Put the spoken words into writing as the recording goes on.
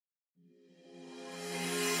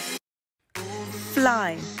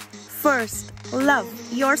Fly. First, Love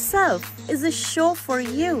Yourself is a show for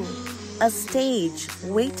you, a stage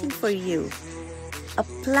waiting for you, a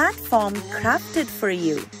platform crafted for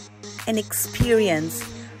you, an experience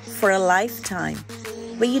for a lifetime,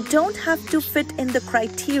 where you don't have to fit in the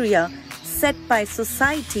criteria set by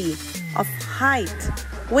society of height,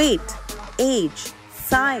 weight, age,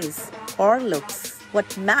 size, or looks.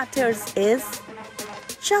 What matters is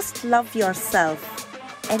just love yourself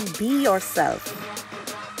and be yourself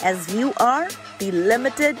as you are, the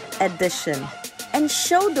limited edition, and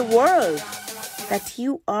show the world that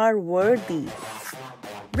you are worthy.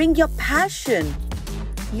 Bring your passion,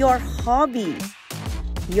 your hobby,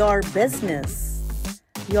 your business,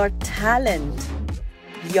 your talent,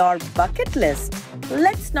 your bucket list.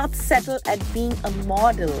 Let's not settle at being a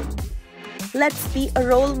model. Let's be a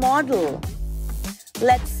role model.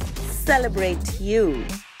 Let's celebrate you.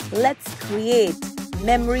 Let's create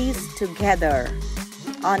memories together.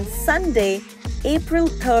 On Sunday, April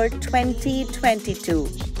 3rd, 2022,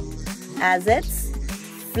 as it's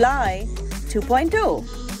Fly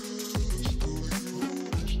 2.0.